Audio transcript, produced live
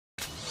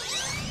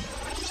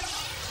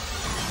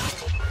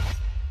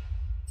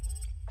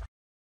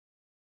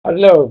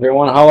Hello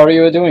everyone, how are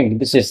you doing?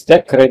 This is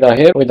Tech Reda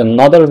here with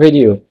another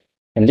video.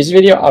 In this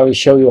video, I will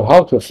show you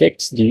how to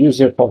fix the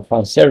user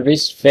profile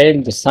service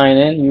failed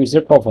sign-in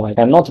user profile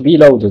cannot be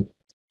loaded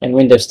in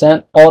Windows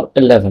 10 or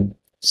 11.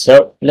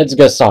 So let's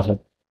get started.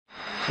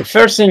 The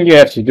first thing you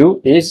have to do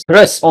is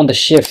press on the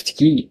Shift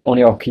key on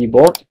your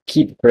keyboard,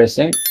 keep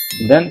pressing,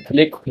 then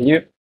click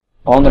here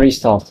on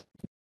Restart.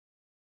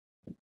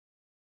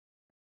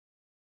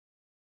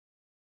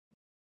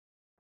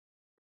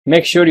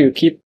 Make sure you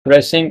keep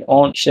pressing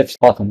on Shift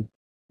button.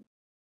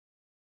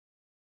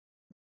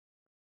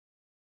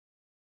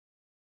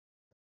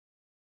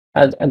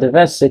 And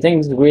advanced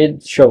settings will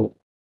show.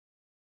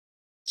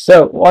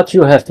 So what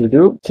you have to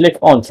do, click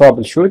on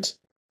Troubleshoot,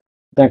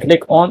 then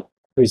click on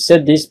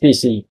Reset this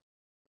PC.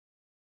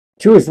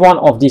 Choose one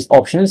of these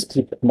options,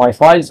 click My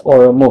Files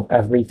or remove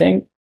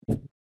everything.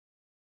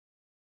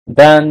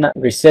 Then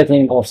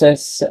resetting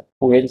process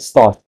will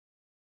start.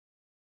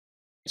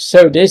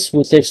 So this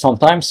will take some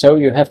time, so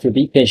you have to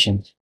be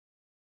patient.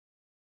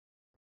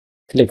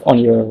 Click on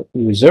your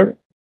user.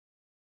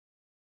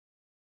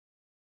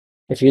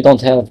 If you don't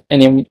have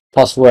any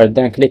password,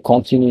 then click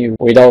continue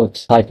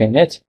without typing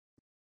it.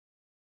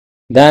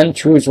 Then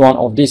choose one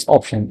of these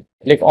options.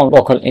 Click on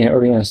local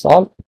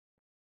reinstall.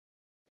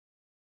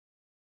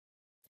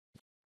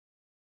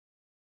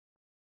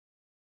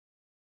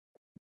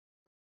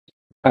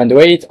 And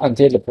wait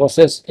until the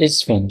process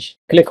is finished.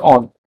 Click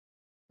on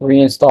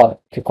reinstall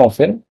to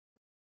confirm.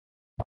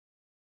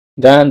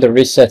 Then the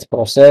reset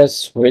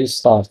process will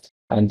start,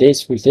 and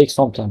this will take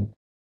some time.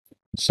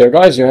 So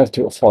guys, you have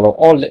to follow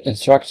all the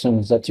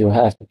instructions that you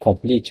have to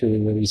complete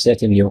to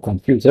reset in your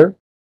computer.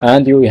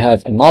 And you will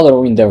have another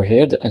window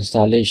here, the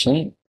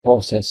installation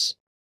process.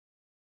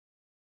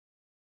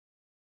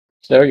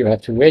 So you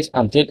have to wait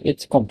until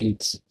it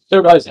completes.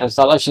 So guys,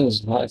 installation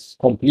is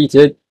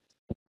completed,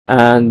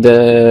 and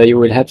you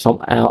will have some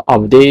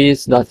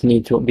updates that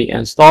need to be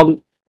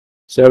installed.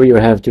 So you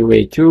have to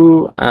wait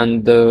too,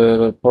 and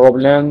the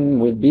problem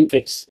will be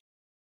fixed.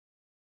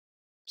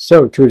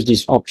 So choose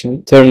this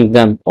option, turn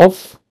them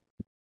off.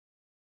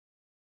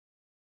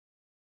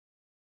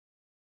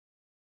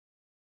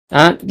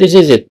 And this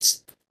is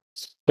it.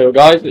 So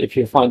guys, if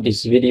you find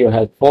this video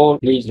helpful,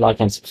 please like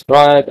and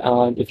subscribe.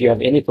 And if you have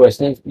any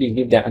questions, please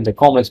leave them in the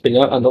comments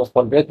below. And don't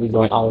forget to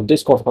join our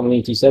Discord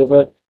community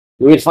server.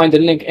 You will find the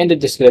link in the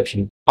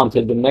description.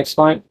 Until the next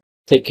time,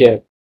 take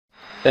care.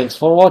 Thanks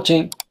for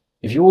watching.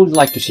 If you would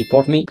like to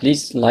support me,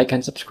 please like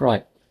and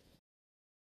subscribe.